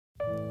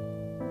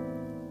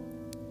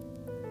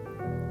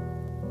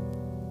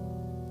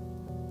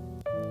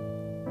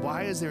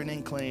Why is there an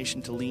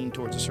inclination to lean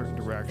towards a certain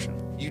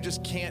direction? You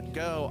just can't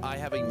go, I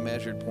have a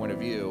measured point of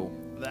view.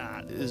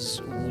 That is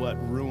what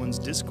ruins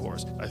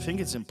discourse. I think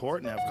it's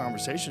important to have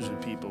conversations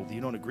with people that you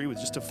don't agree with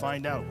just to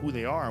find out who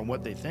they are and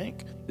what they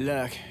think.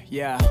 Look,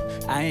 yeah,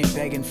 I ain't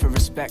begging for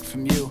respect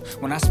from you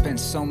when I spent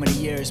so many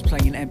years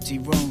playing empty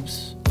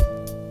rooms.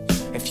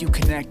 If you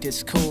connect,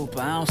 it's cool,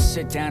 but I don't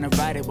sit down and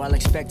write it while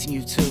expecting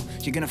you to.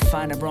 You're gonna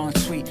find a wrong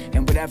tweet,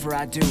 and whatever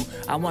I do,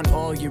 I want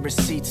all your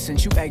receipts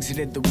since you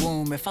exited the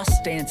womb. If I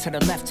stand to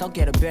the left, I'll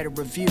get a better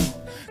review.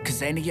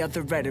 Cause any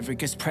other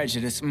rhetoric is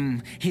prejudice.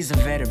 He's a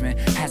veteran,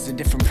 has a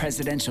different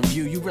presidential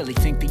view. You really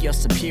think that you're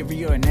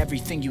superior in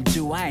everything you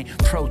do? I ain't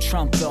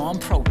pro-Trump though, I'm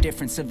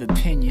pro-difference of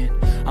opinion.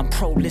 I'm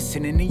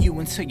pro-listening to you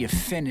until you're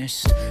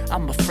finished.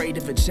 I'm afraid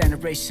of a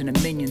generation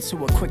of minions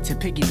who are quick to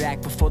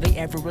piggyback before they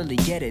ever really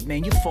get it.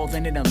 Man, you're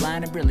falling in a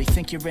line and really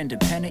think you're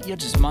independent. You're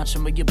just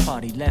marching with your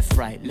party, left,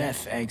 right,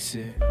 left,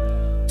 exit.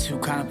 Too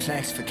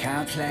complex for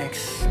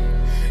complex.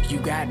 You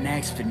got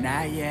next, but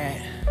not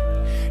yet.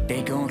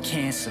 They gon'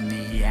 cancel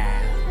me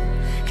out,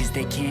 cause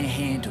they can't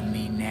handle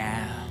me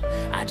now.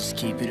 I just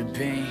keep it a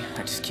bean,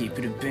 I just keep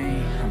it a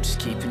bean. I'm just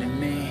keeping it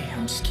me,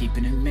 I'm just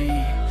keeping it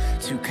me.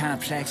 Too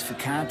complex for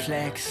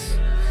complex.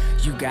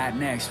 You got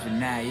next, but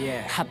not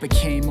yet. I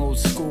became old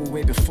school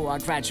way before I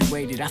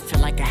graduated. I feel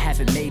like I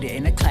haven't made it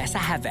in a class I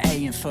have an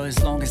A in for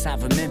as long as I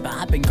remember.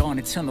 I've been gone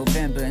until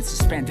November and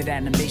suspended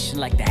animation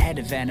like the head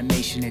of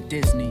animation at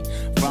Disney.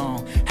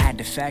 Wrong, had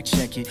to fact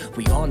check it.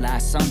 We all lie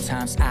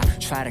sometimes, I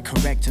try to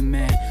correct a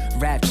man.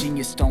 Rap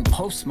genius don't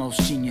post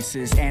most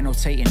geniuses.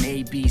 Annotating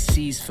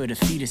ABCs for the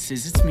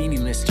fetuses. It's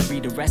meaningless to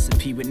read a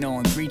recipe with no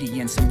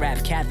ingredients and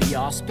rap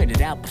caviar. I'll spit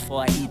it out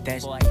before I eat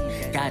that.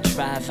 Got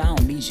drive, I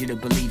don't need you to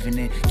believe in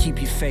it.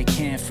 Keep your fake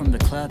hand from the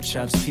club,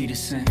 Chubbs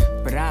Peterson.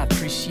 But I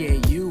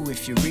appreciate you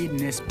if you're reading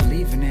this,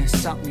 believing in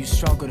something you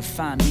struggle to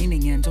find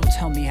meaning in. Don't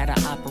tell me how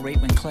to operate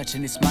when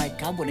clutching this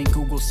mic. I wouldn't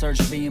Google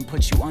surgery and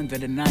put you under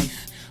the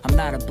knife. I'm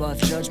not above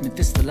judgment,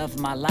 this the love of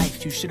my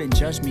life. You shouldn't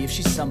judge me if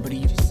she's somebody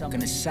you're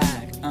gonna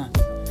side.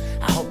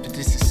 I hope that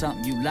this is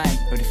something you like,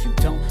 but if you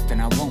don't, then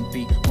I won't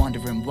be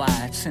wondering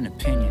why. It's an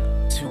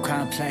opinion. Too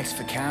complex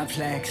for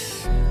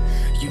complex.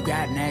 You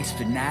got next,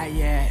 but not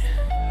yet.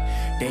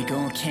 They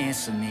gon'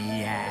 cancel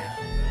me out,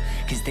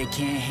 cause they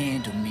can't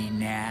handle me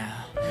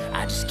now.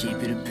 I just keep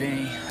it a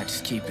bean, I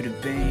just keep it a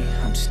bean.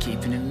 I'm just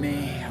keeping it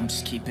me, I'm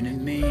just keeping it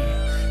me.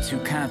 Too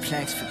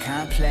complex for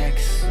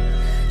complex.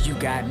 You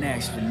got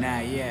next, but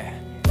not yet.